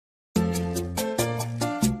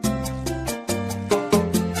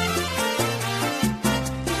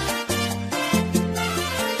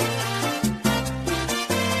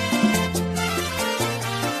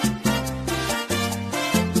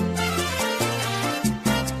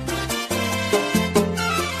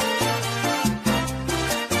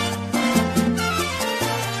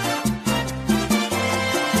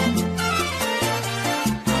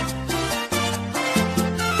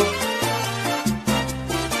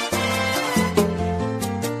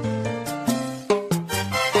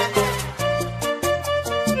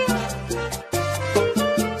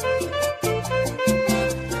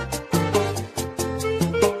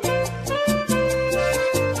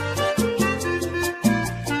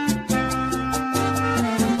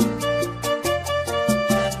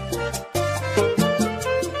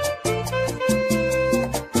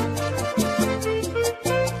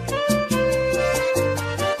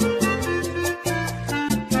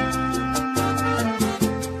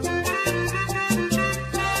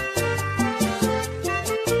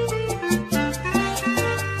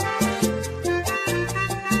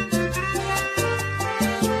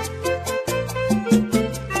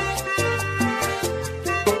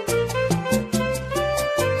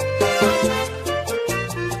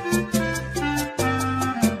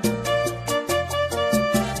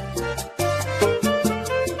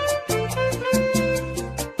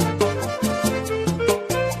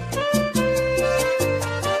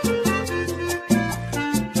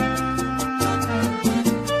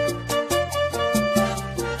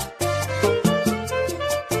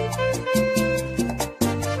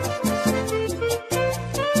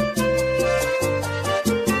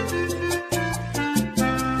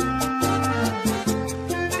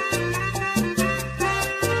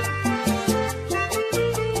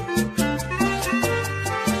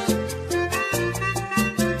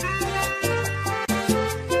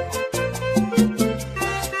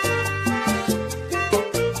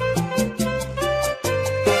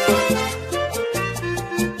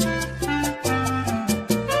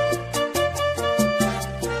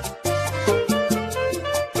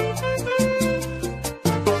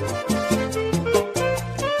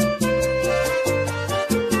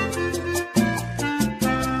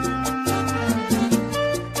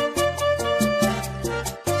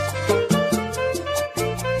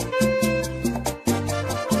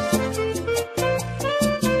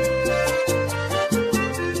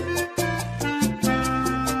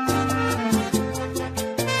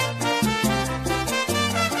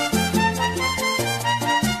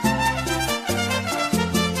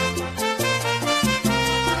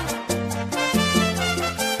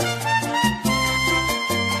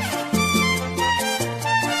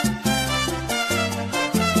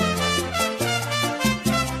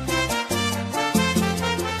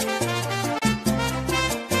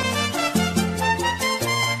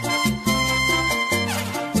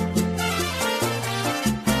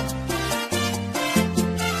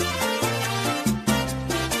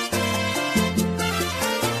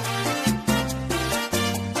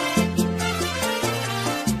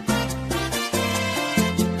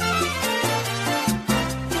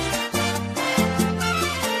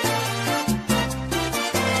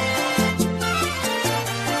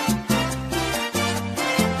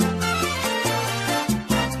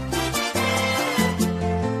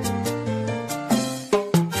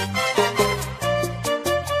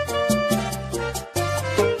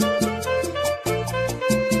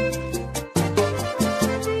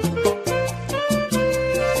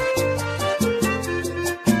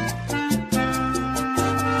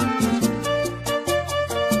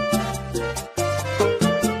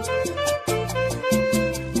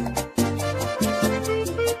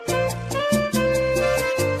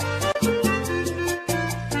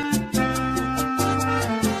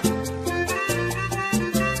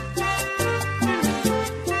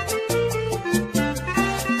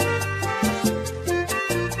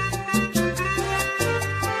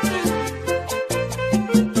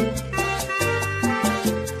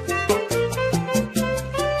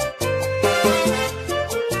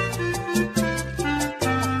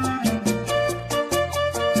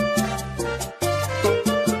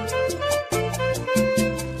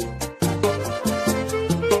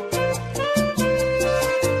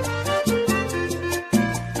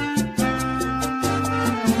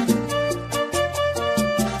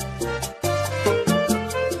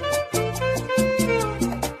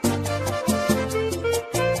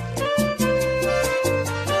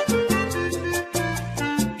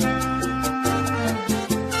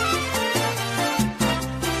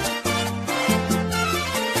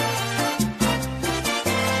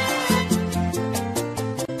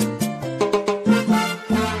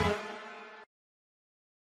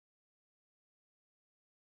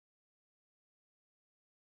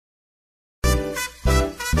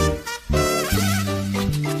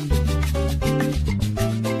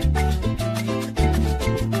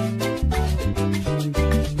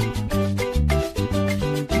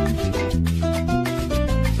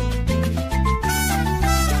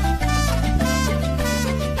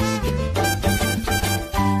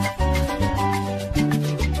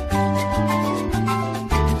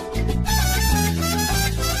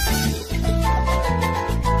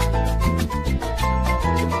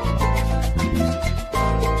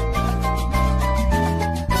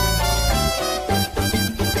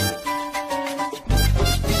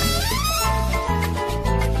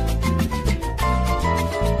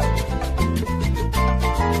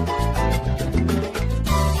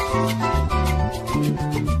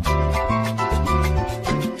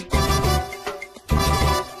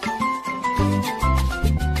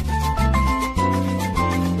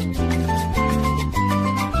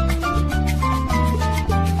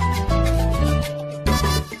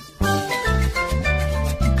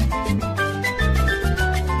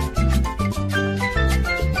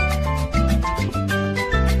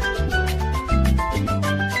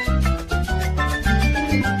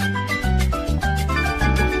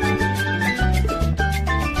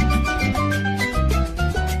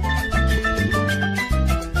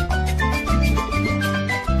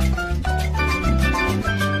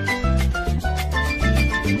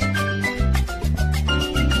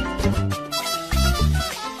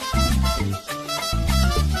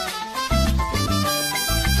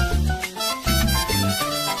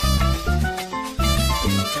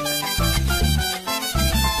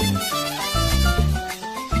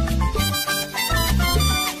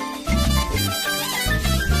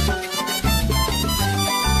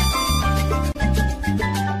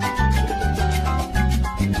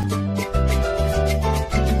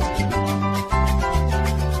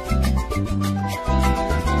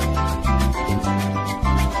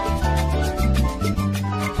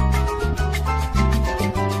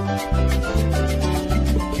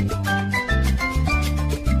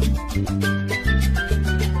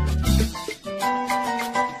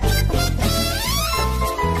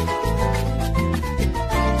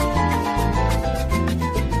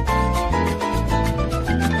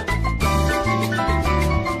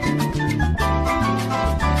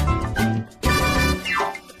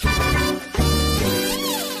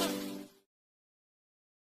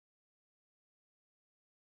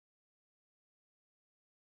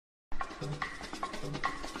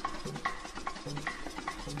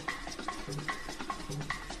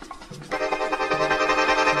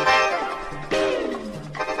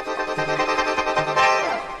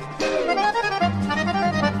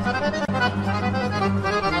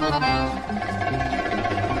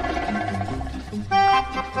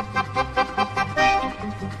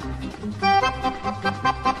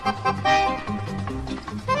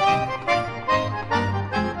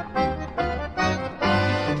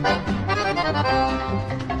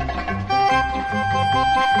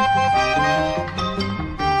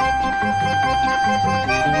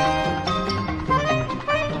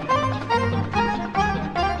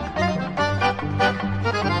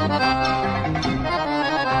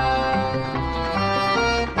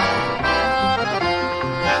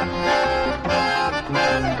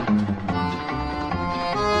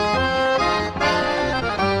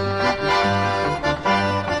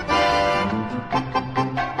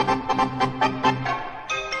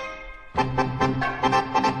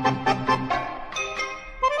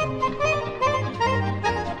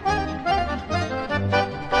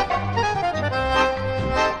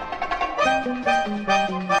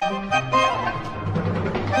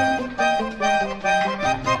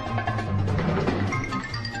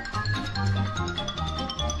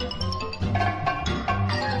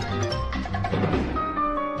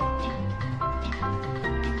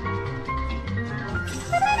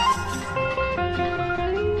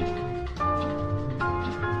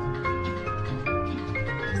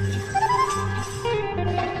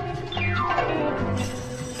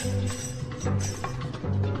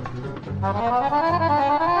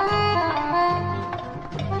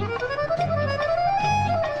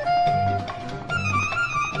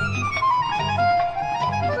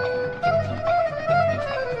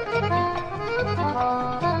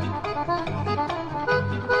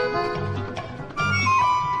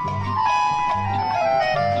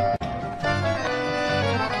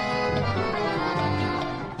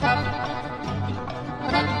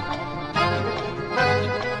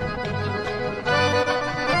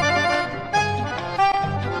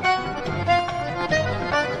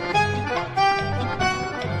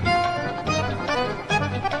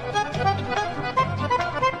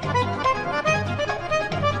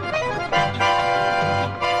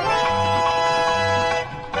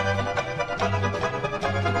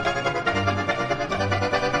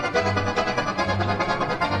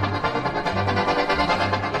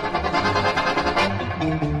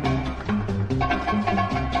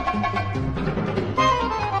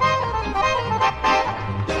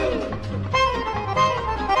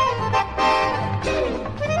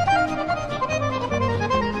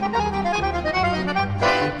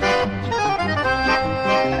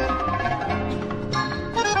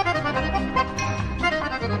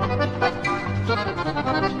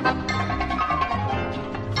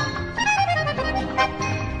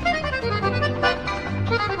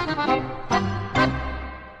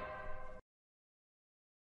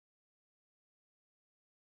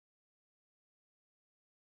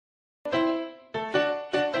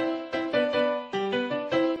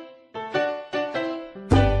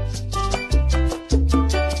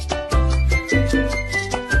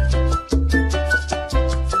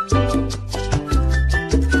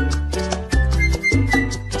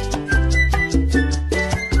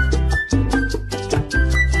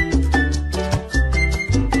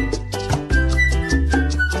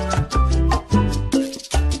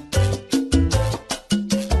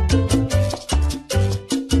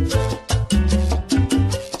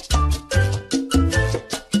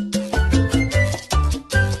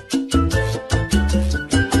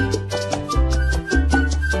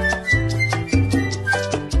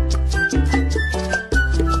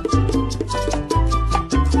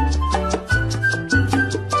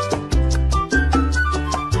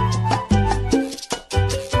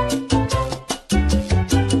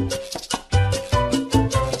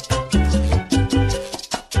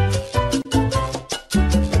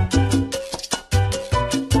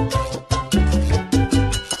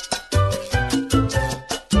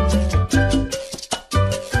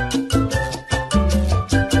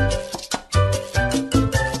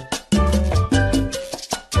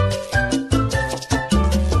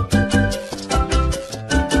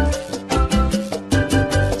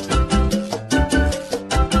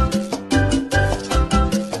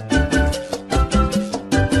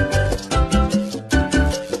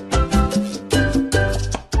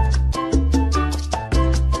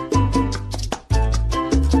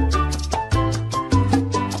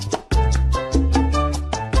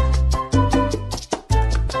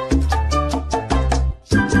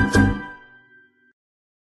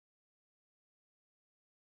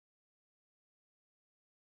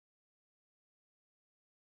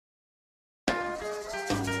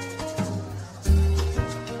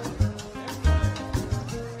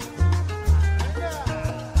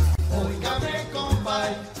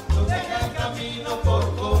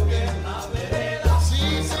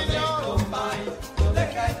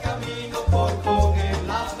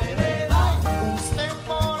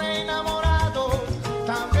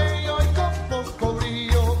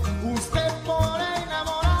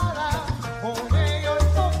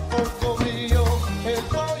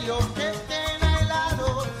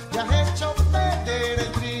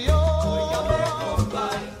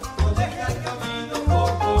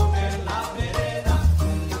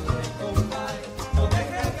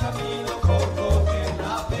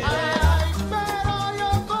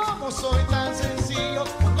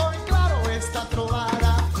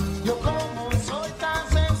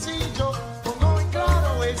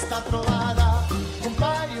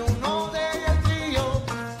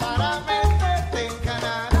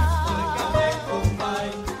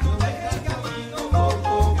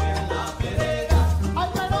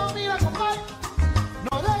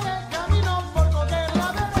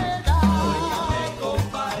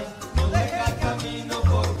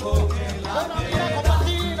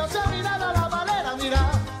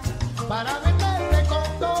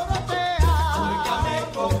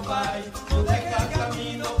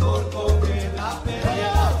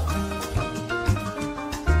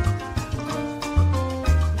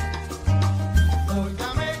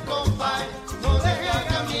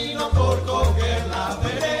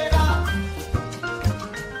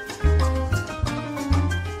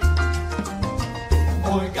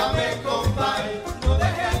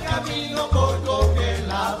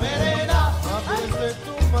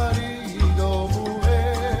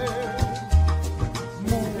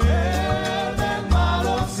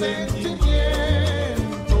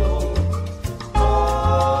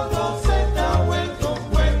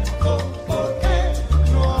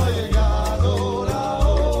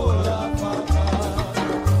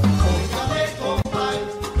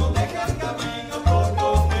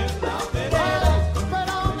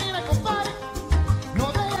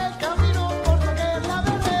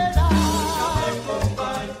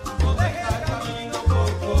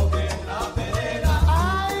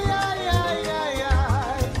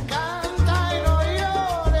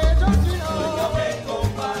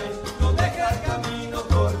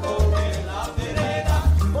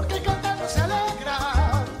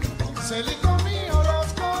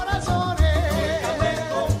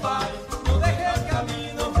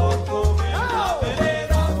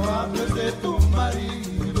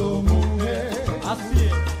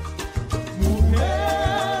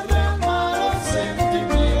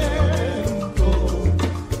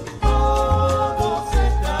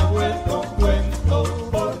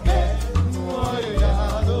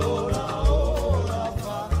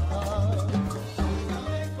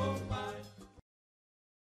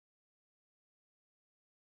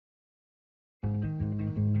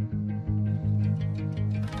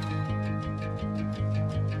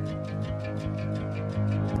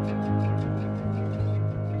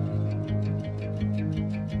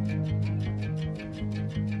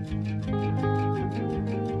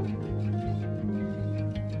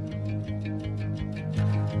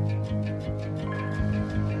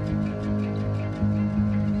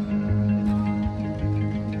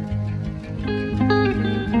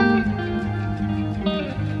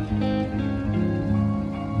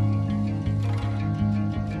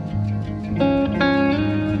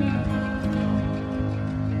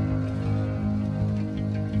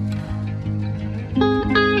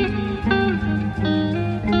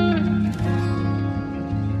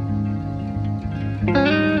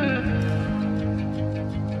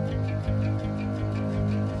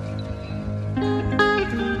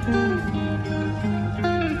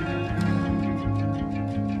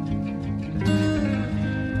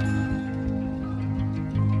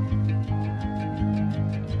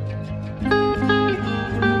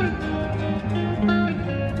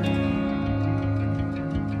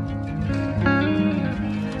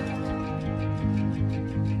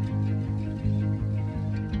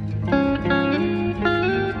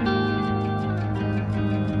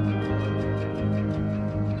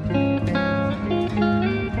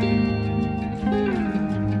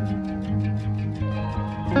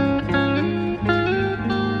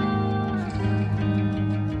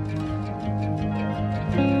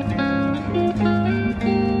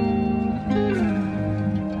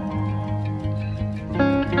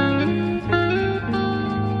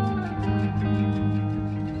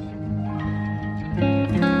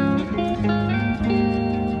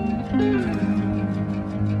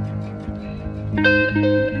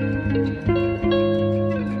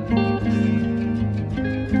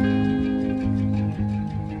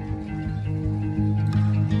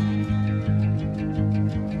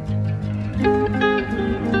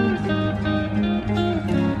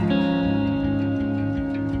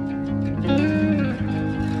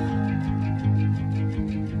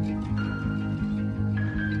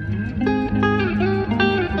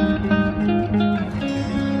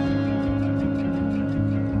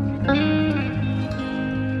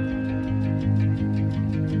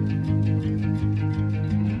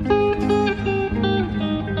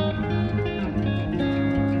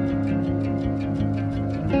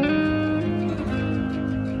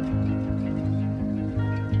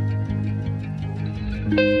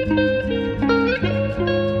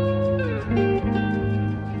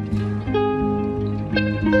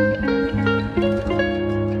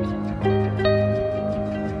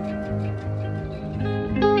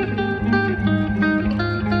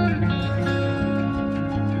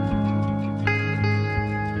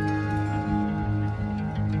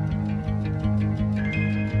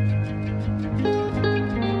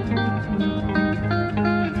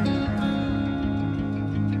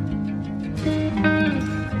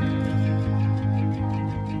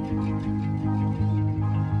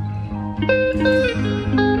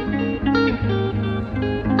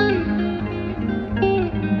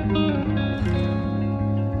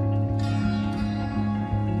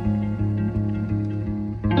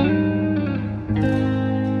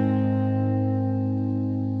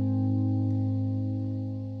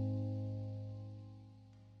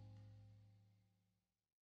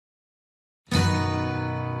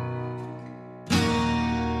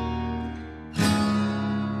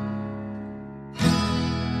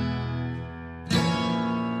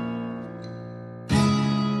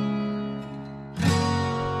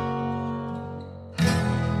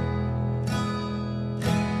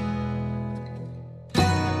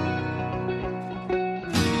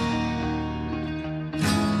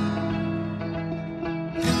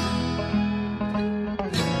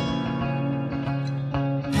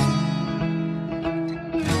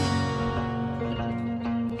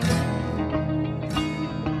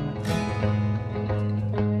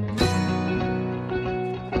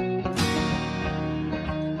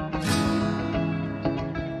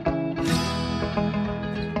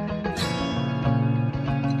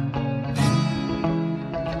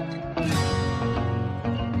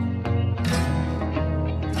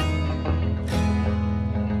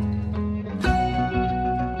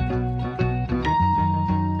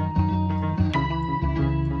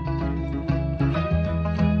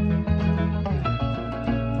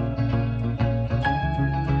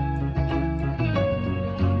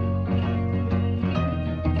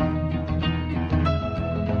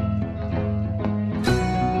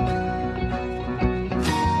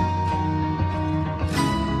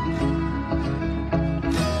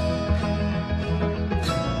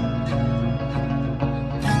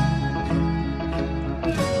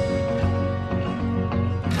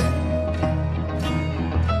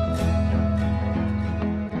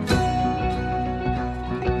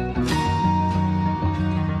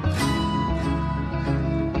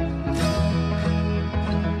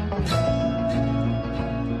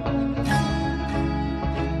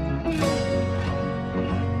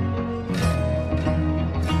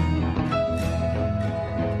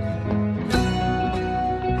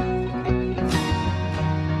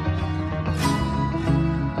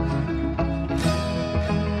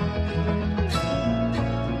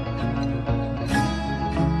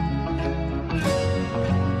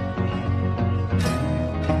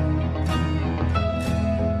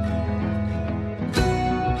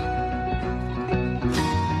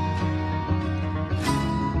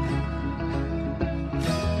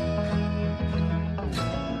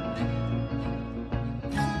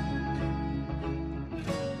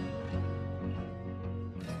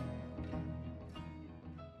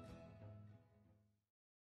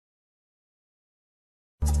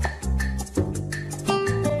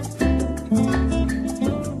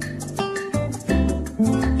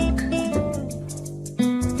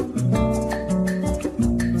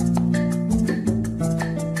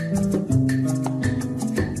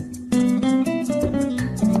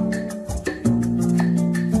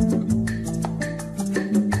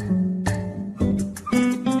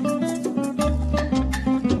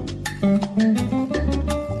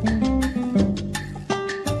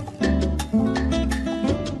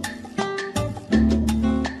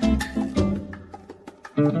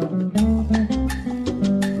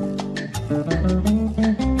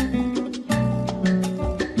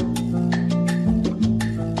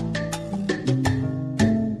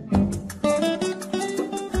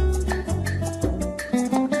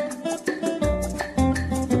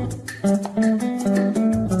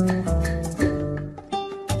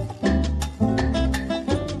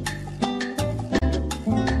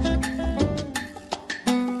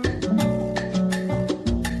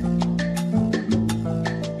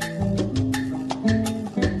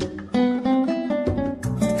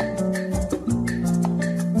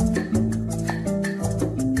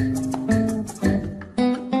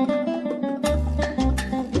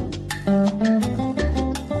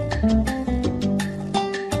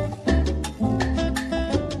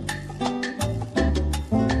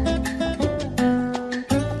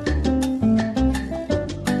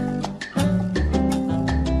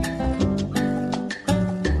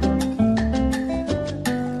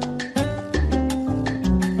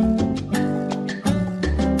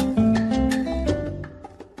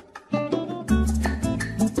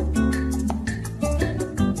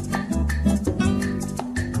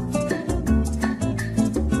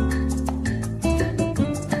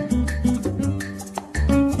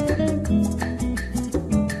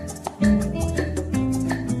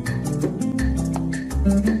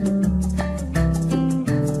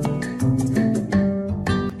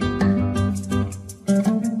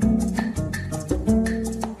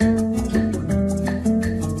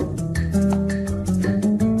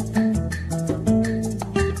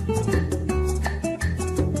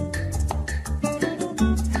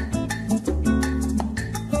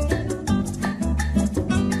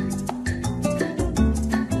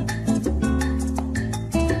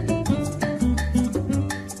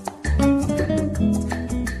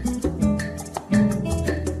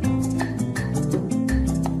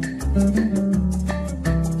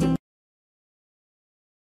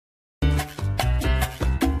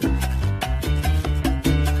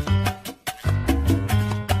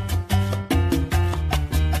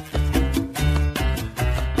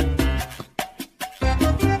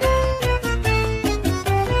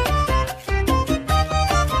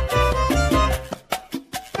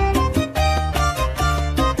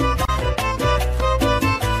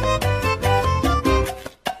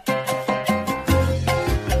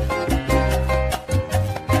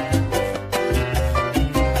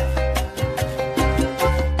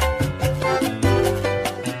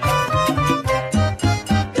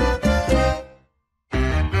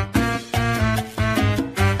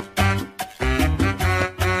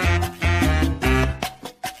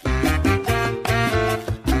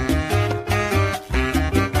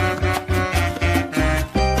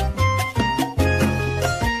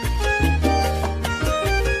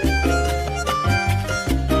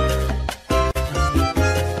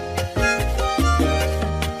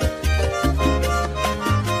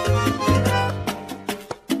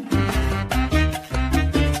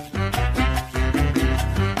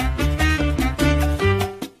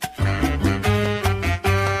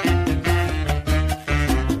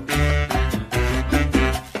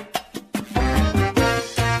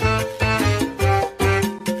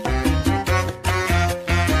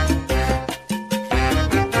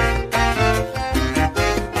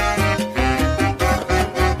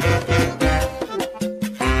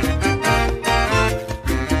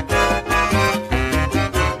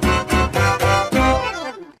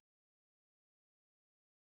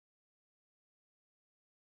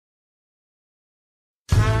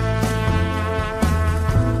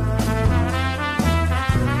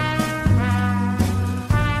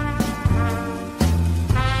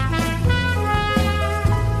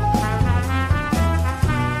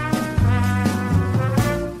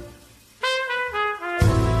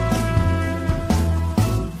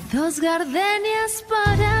Dos gardenias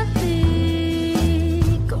para ti,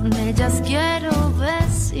 con ellas quiero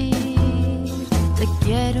decir te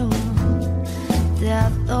quiero, te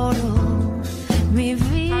adoro, mi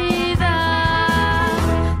vida.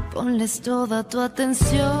 Ponles toda tu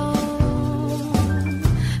atención,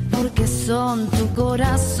 porque son tu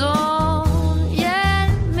corazón y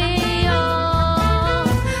el mío.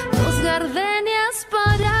 Dos gardenias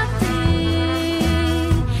para ti,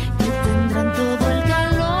 que tendrán todo el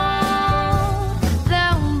calor de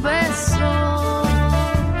un beso,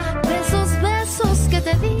 de esos besos que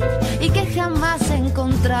te di y que jamás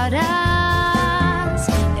encontrarás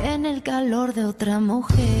en el calor de otra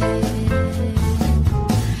mujer.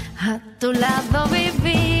 A tu lado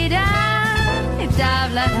vivirán y te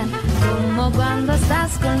hablarán como cuando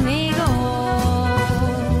estás conmigo,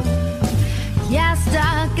 y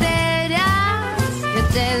hasta creerás que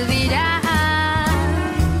te dirán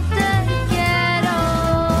te quiero.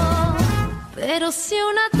 Pero si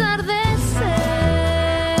un atardecer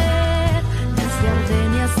las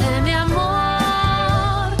gardenias de mi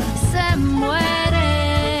amor se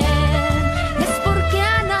mueren, es porque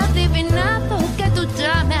han adivinado que tú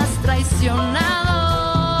ya me has traicionado,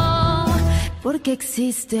 porque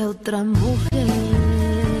existe otra mujer.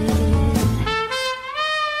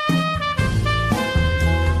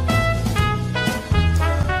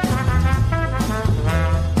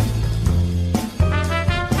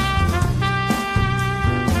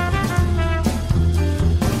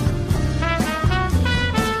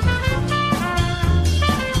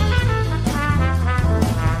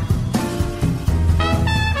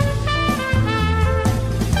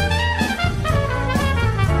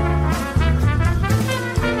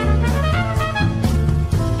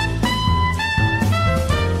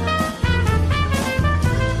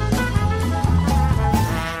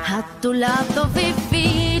 A tu lado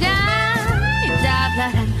vivirán y te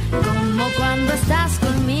hablarán como cuando estás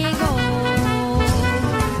conmigo,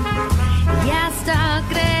 y hasta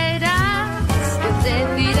creerás que te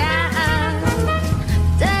dirán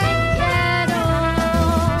te quiero.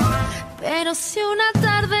 Pero si un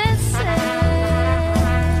atardecer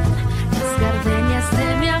las gardenias de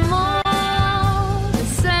mi amor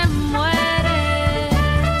se mueren,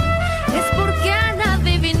 es porque han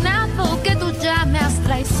adivinado que tú ya me has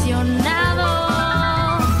traicionado,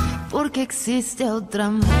 porque existe otra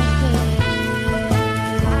mujer.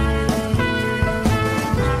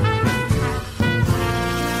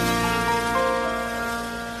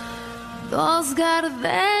 Dos gardenias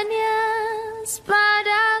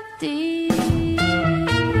para ti.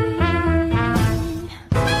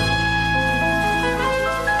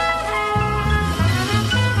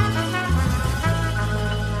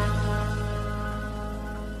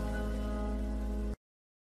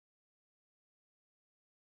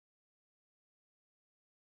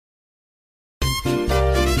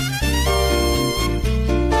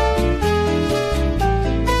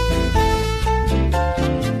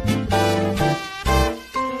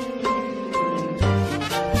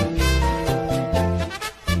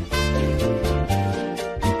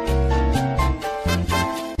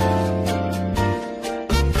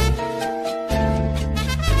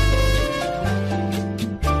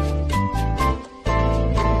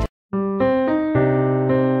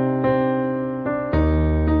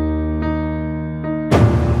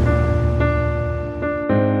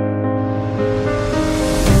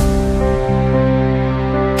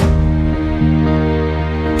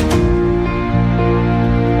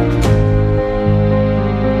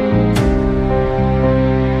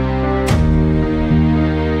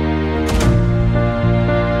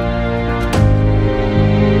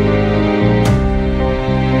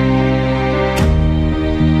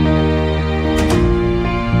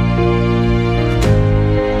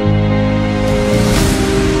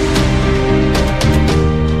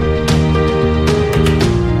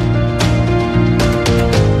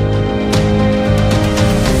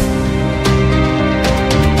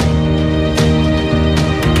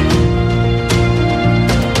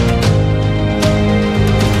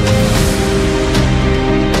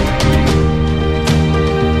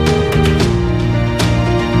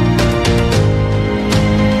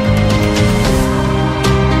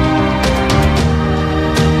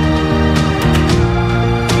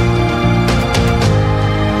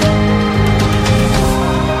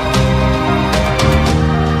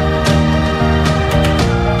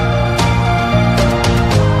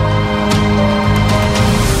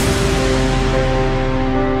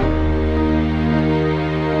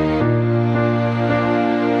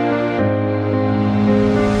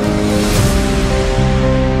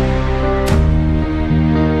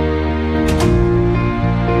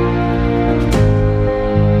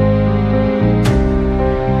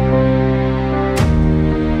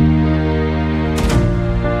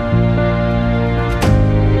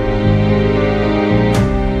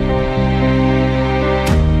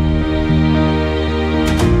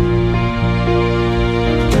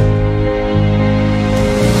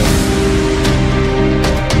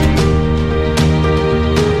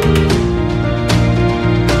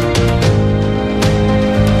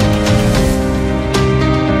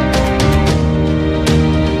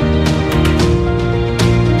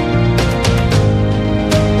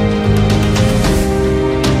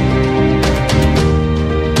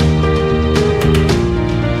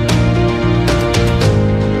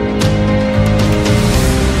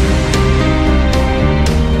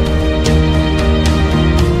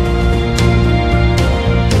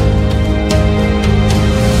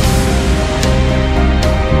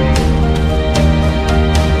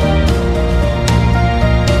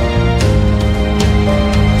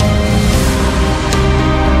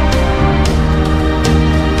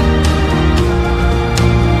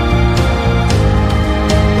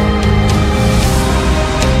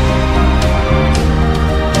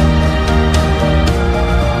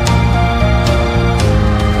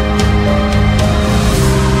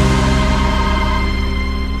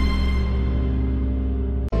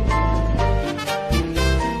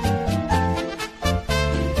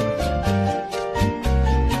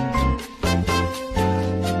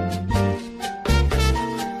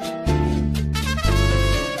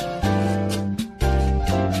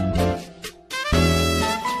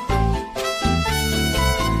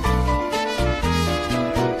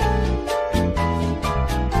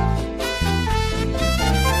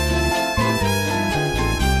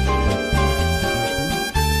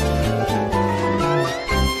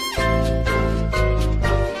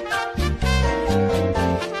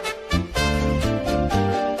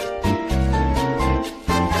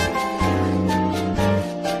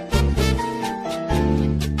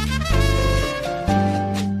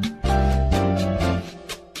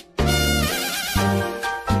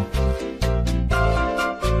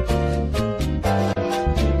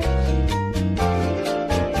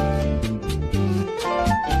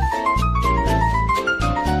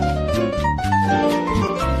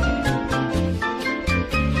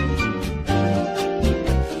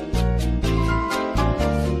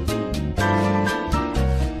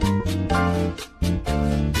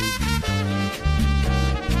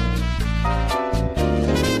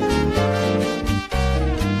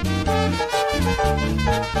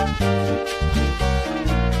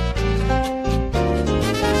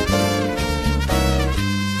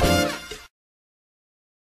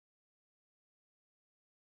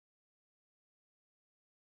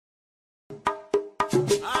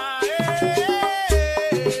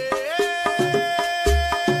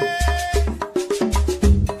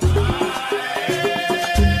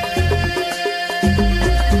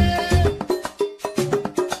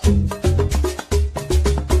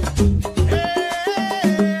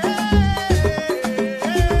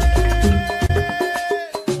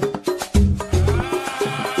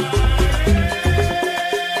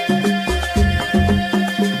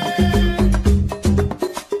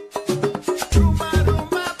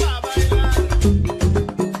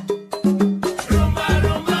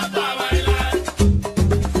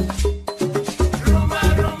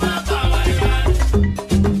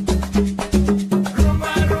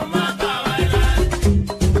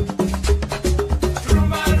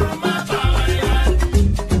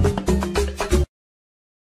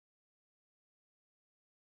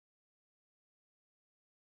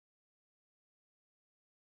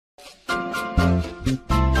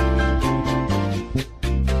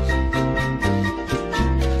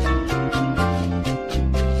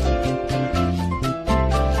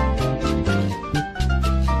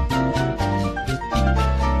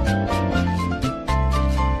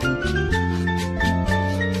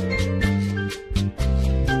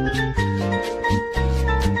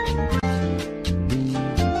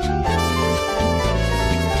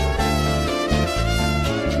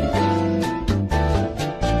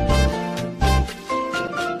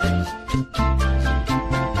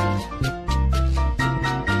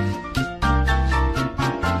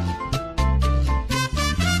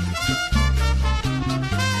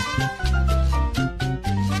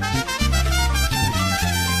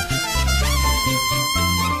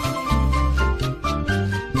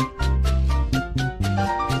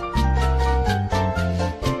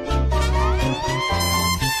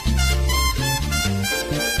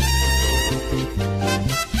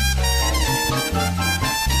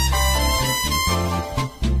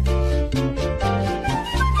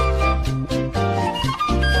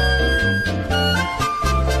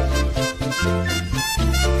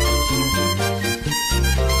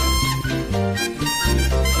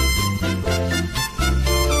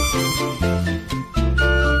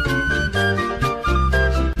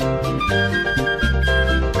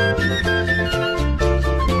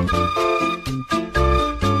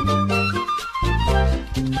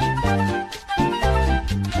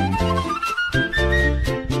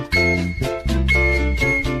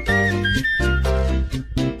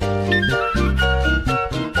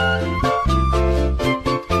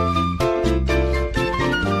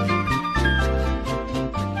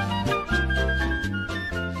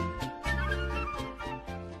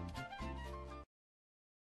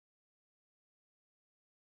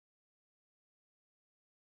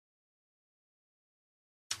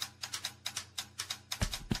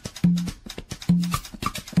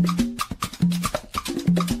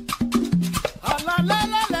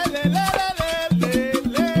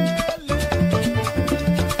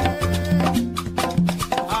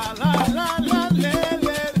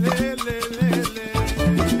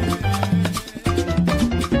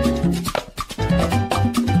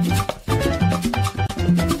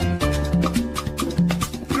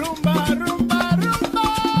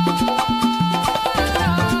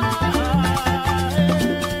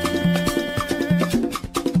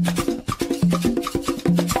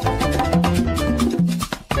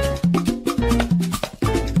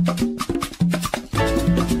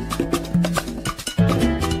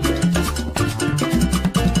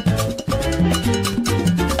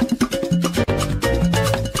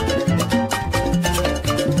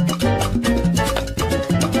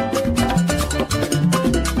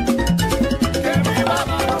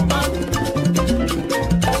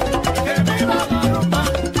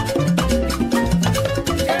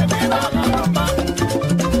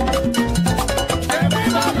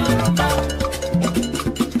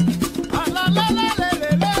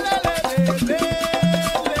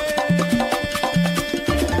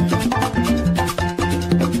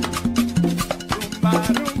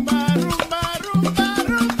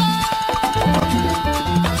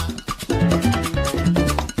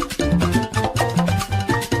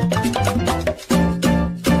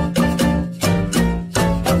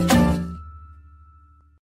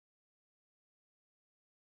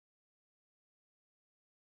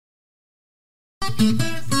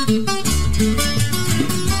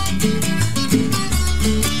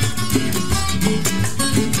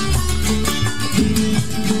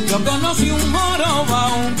 Yo conocí un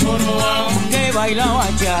jorobao que bailaba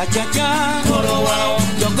cha-cha-cha.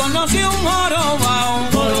 Yo conocí un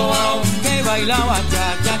jorobao que bailaba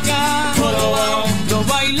cha-cha-cha. Yo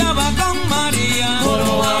bailaba con María,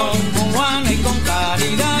 con Juana y con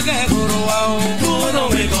Caridad. Que jorobao, Tú no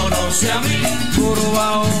me conoces a mí,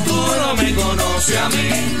 jorobao, tú no me conoces a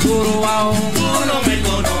mí, jorobao, tú no me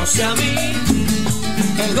conoces a mí.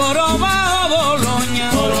 el jorobao Boloña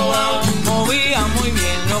Jorobao, movía muy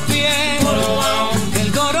bien los pies. jorobao,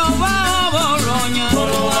 El jorobao Boloña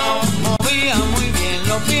jorobao, movía muy bien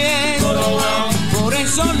los pies. jorobao, Por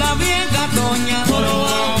eso la vieja doña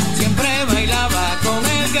jorobao. siempre bailaba con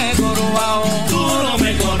el que jorobao, Tú no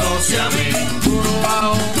me conoces a mí,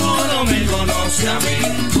 jorobao, tú no me conoces a mí,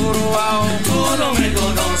 jorobao. tú no me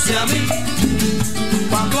conoces a mí.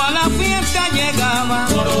 Cuando a la fiesta llegaba,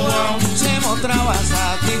 Jorobao, se mostraba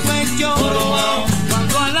satisfecho. jorobao,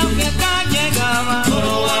 Cuando a la fiesta llegaba,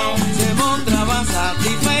 jorobao, se mostraba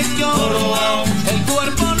satisfecho. jorobao, El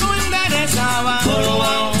cuerpo no enderezaba,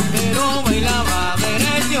 jorobao. pero bailaba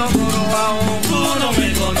derecho. Jorobao, Tú no me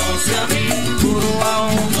conoces a mí, jorobao,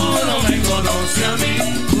 tú no me conoces a mí,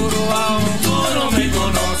 jorobao. tú no me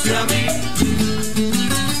conoces a mí.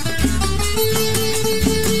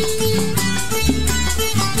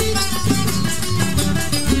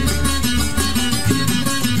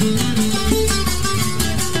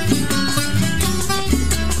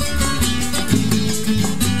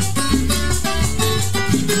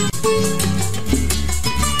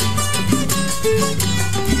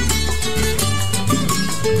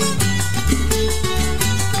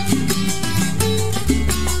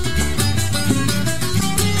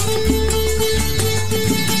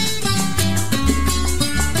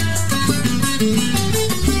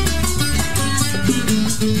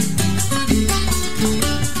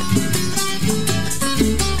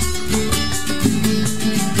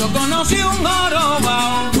 Yo conocí un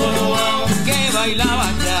jorobao Jorobao, que bailaba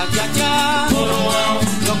cha-cha-cha. jorobao,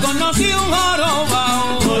 Yo conocí un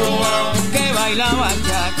jorobao jorobao, que bailaba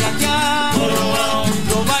cha-cha-cha. jorobao,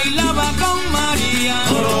 Yo bailaba con María,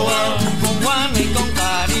 jorobao. con Juana y con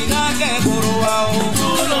Caridad. Que jorobao, Tú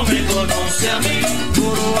no me conoces a mí,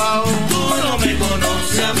 jorobao, tú no me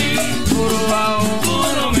conoces a mí, jorobao. tú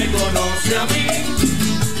no me conoces a mí.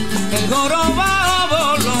 El jorobao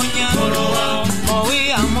Boloña Jorobao,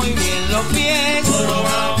 movía muy bien los pies.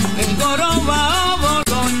 jorobao, El jorobao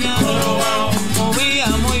Boloña jorobao, movía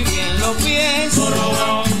muy bien los pies.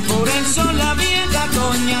 jorobao, Por eso la vieja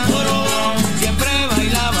doña jorobao. siempre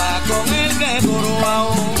bailaba con el que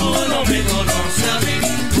jorobao, Tú no me conoces a mí,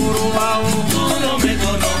 jorobao, tú no me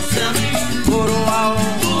conoces a mí, jorobao.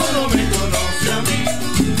 tú no me conoces a mí.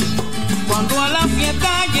 Cuando a la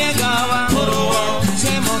fiesta llegaba, Jorobao,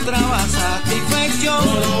 se mostraba satisfecho.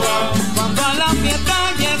 jorobao, Cuando a la fiesta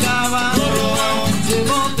llegaba, jorobao, se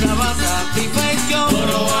mostraba satisfecho.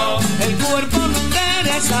 jorobao, El cuerpo no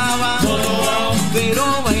enderezaba, jorobao. pero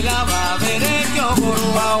bailaba derecho.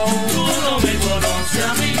 Jorobao, Tú no me conoces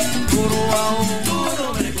a mí, jorobao, tú no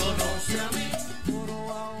me conoces a mí,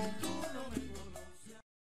 jorobao. tú no me conoces a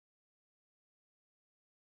mí.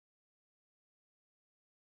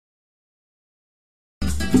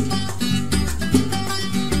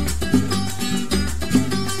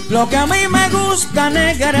 Lo que a mí me gusta,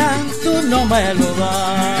 negra, tú no me lo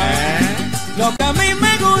das. Lo que a mí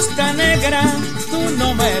me gusta, negra, tú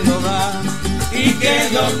no me lo das. ¿Y qué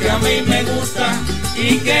es lo que a mí me gusta?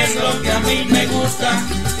 ¿Y qué es lo que a mí me gusta?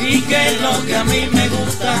 ¿Y qué es lo que a mí me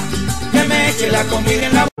gusta? Que me eche la comida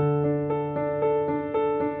en la boca.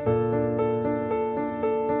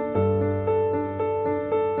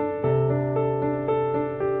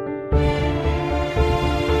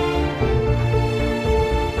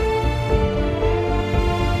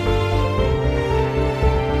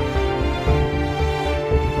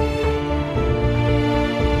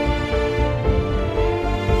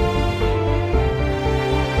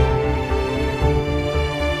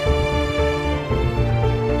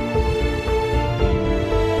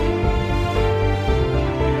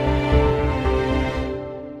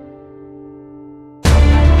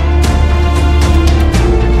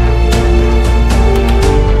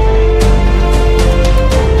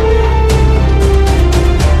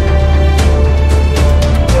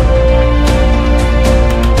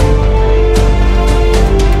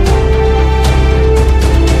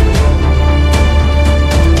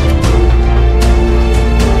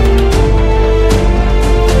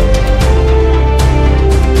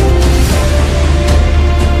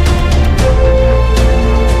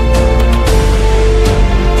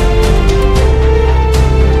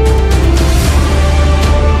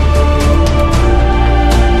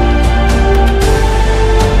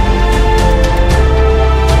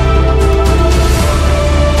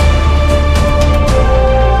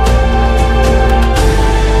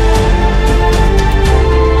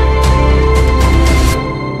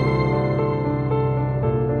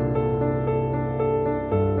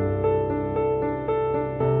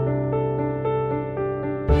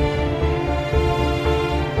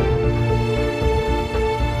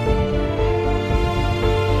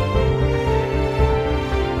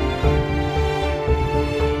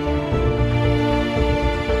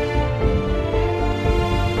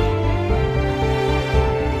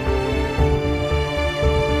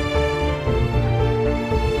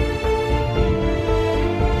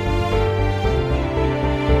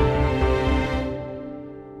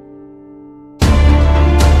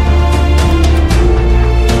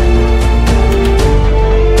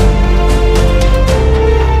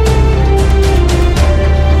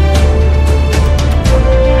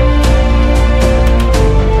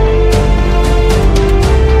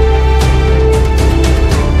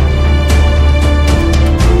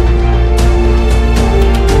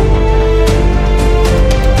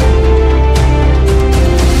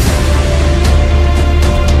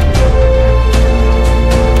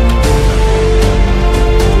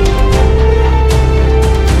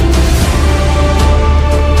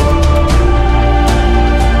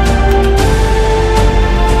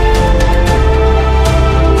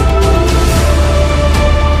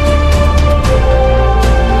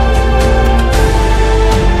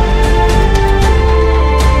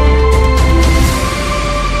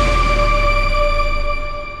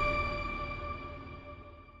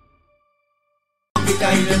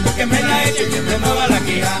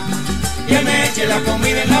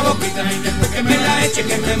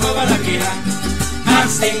 mueva la guía.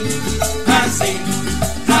 Así, así,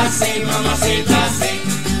 así, mamacita, así,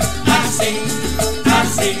 así,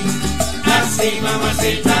 así, así,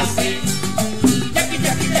 mamacita, así. Yaki,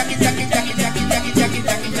 yaki, yaki, yaki, yaki, yaki, yaki, yaki,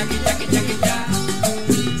 yaki, yaki, yaki, yaki, ya.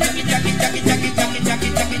 Yaki, yaki, yaki, yaki, yaki, yaki,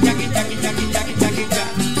 yaki, yaki, yaki, yaki, yaki, yaki, ya.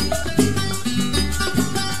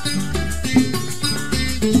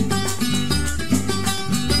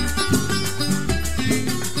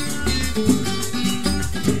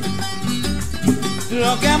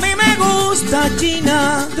 Lo que a mí me gusta,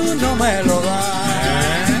 China, tú no me lo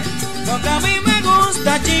das. Lo que a mí me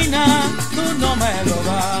gusta, China, tú no me lo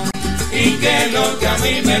das. Y que es lo que a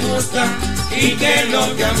mí me gusta, y que es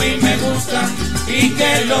lo que a mí me gusta, y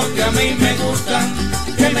que es lo que a mí me gusta,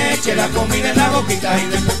 que me eche la comida en la boquita y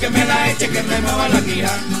después que me la eche que me mueva la guía.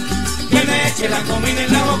 Que me eche la comida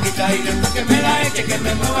en la boquita y después que me la eche que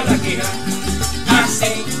me mueva la guía.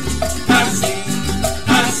 Así, así,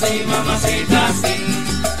 así, mamacita, así,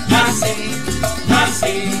 así,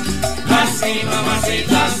 así, así,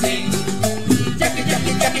 mamacita, así. Yaki,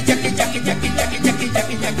 yaki, yaki, yaki, yaki, yaki, yaki, yaki,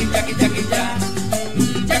 yaki, yaki, yaki, yaki, ya.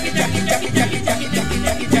 Yaki, yaki, yaki, yaki, yaki, yaki,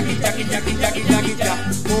 yaki, yaki, yaki, yaki, yaki, yaki,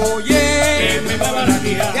 ya. Oye, Que me mueva la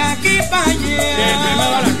guía. de aquí pa' allá, Que me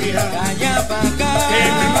mueva la guía. de allá pa' acá, Que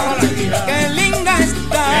me mueva la guía. qué linda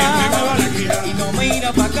está, Que me mueva la guía. y no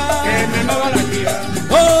mira pa' acá. Que me mueva la guía.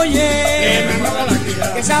 Oye, Que me mueva la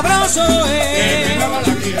guía. qué sabroso Que me es mueva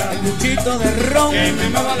la guía. el buchito de ron, Que me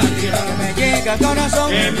mueva la guía. que me llega al corazón,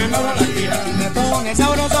 Que me mueva la guía. y me pone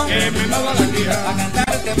sabrosón Que me mueva la guía. a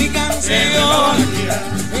cantarte mi Que me mueva la canción. guía.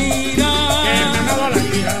 Mira, Que me mueva la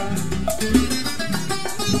guía.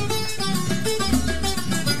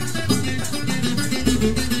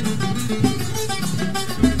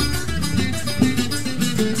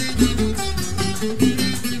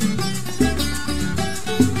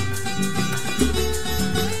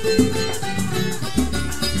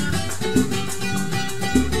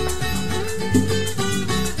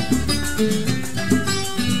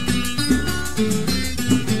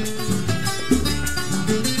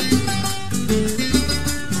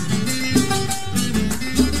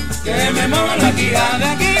 Que me mueva la guía. de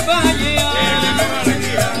aquí pa' Que me allá, mueva la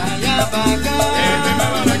guía. de allá pa' acá, Que me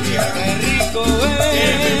mueva la guía. qué rico Que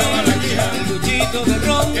me mueva la es guía. el buchito de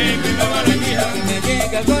ron, Que me mueva la guía. que me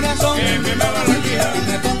llega al corazón, Que me mueva la guía.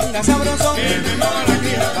 y me ponga sabrosón Que me mueva la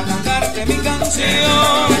guía. para cantarte mi Que me mueva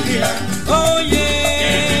canción. la guía. Oye, Que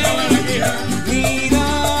me mueva la guía. mira,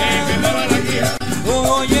 Que me mueva la guía.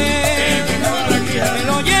 oye, Que me mueva la guía. me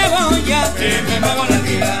lo llevo ya, Que me mueva la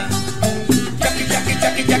guía. Yaki, yaki,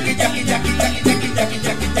 yaki, yaki, yaki, yaki, yaki, yaki, yaki,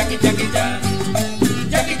 yaki, yaki, yaki, ya.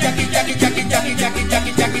 Yaki, yaki, yaki, yaki, yaki, yaki,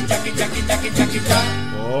 yaki, yaki, yaki, yaki, yaki, yaki, ya.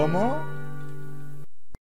 ¿cómo?